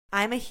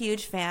I'm a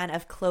huge fan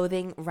of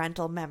clothing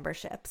rental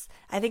memberships.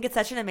 I think it's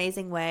such an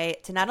amazing way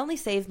to not only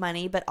save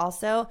money, but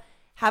also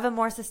have a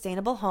more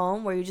sustainable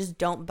home where you just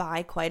don't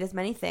buy quite as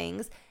many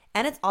things.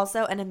 And it's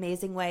also an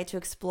amazing way to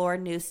explore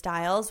new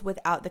styles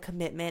without the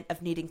commitment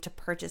of needing to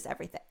purchase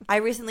everything. I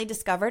recently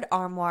discovered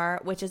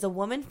Armoire, which is a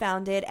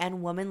woman-founded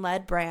and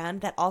woman-led brand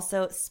that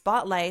also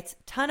spotlights a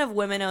ton of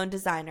women-owned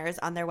designers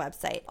on their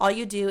website. All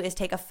you do is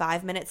take a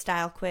 5-minute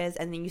style quiz,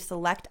 and then you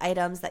select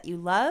items that you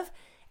love,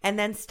 and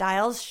then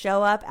styles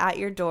show up at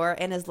your door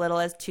in as little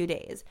as 2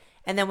 days.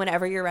 And then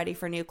whenever you're ready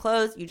for new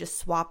clothes, you just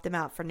swap them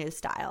out for new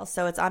styles.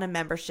 So it's on a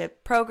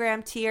membership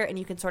program tier, and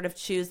you can sort of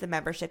choose the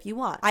membership you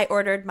want. I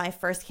ordered my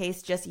first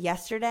case just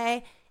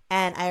yesterday,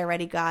 and I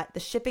already got the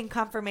shipping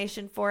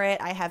confirmation for it.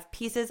 I have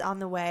pieces on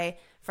the way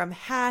from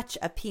Hatch,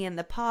 a pea in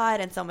the pod,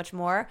 and so much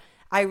more.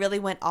 I really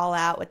went all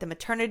out with the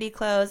maternity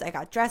clothes. I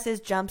got dresses,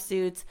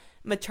 jumpsuits,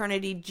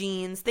 maternity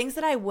jeans, things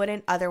that I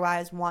wouldn't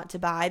otherwise want to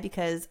buy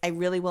because I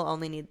really will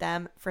only need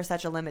them for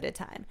such a limited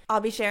time. I'll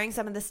be sharing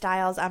some of the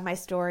styles on my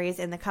stories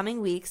in the coming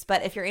weeks,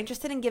 but if you're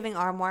interested in giving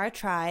Armoire a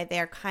try, they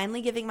are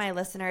kindly giving my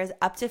listeners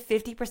up to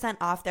 50%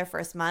 off their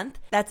first month.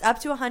 That's up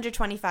to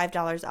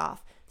 $125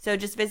 off. So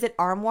just visit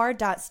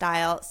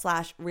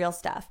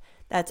armoire.style/realstuff.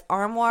 That's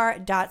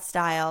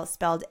armoire.style,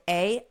 spelled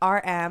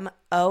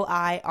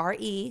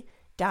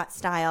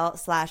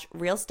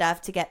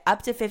ARMOIRE.style/realstuff to get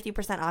up to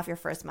 50% off your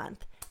first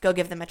month. Go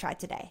give them a try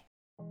today.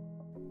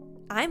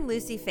 I'm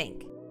Lucy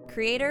Fink,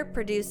 creator,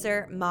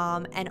 producer,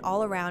 mom, and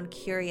all-around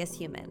curious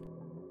human.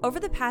 Over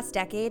the past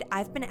decade,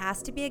 I've been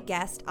asked to be a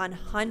guest on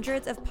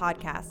hundreds of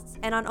podcasts,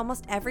 and on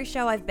almost every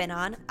show I've been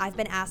on, I've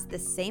been asked the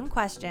same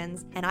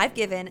questions, and I've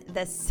given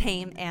the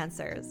same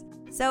answers.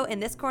 So in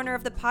this corner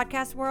of the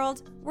podcast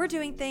world, we're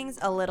doing things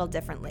a little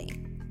differently.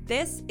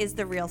 This is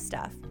The Real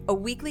Stuff, a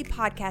weekly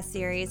podcast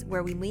series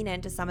where we lean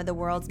into some of the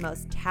world's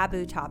most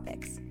taboo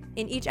topics.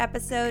 In each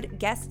episode,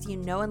 guests you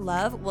know and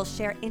love will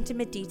share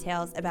intimate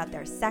details about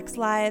their sex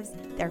lives,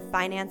 their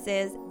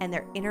finances, and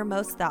their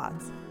innermost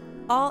thoughts,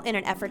 all in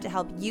an effort to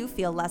help you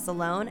feel less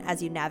alone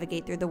as you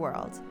navigate through the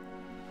world.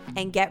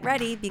 And get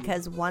ready,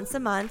 because once a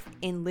month,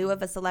 in lieu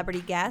of a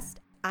celebrity guest,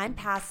 I'm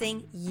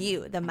passing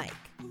you the mic.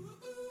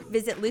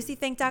 Visit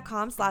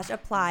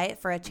lucyfink.com/apply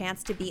for a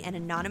chance to be an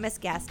anonymous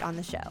guest on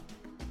the show.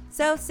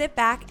 So sit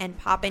back and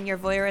pop in your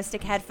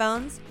voyeuristic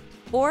headphones,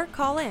 or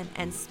call in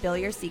and spill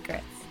your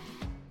secrets.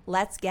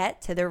 Let's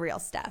get to the real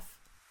stuff.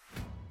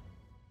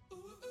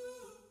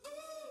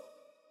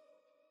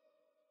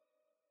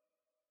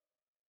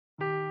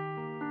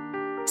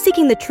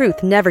 Seeking the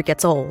truth never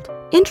gets old.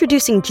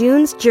 Introducing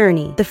June's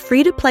Journey, the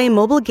free-to-play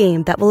mobile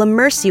game that will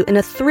immerse you in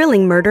a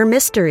thrilling murder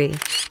mystery.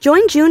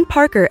 Join June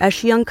Parker as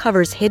she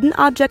uncovers hidden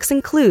objects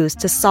and clues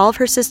to solve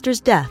her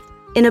sister's death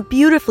in a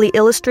beautifully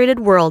illustrated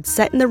world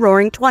set in the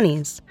Roaring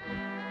 '20s.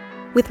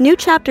 With new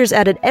chapters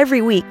added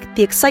every week,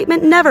 the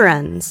excitement never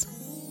ends.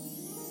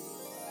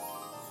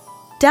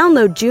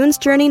 Download June's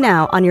Journey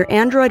now on your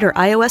Android or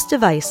iOS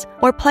device,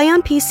 or play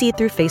on PC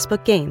through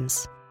Facebook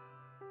Games.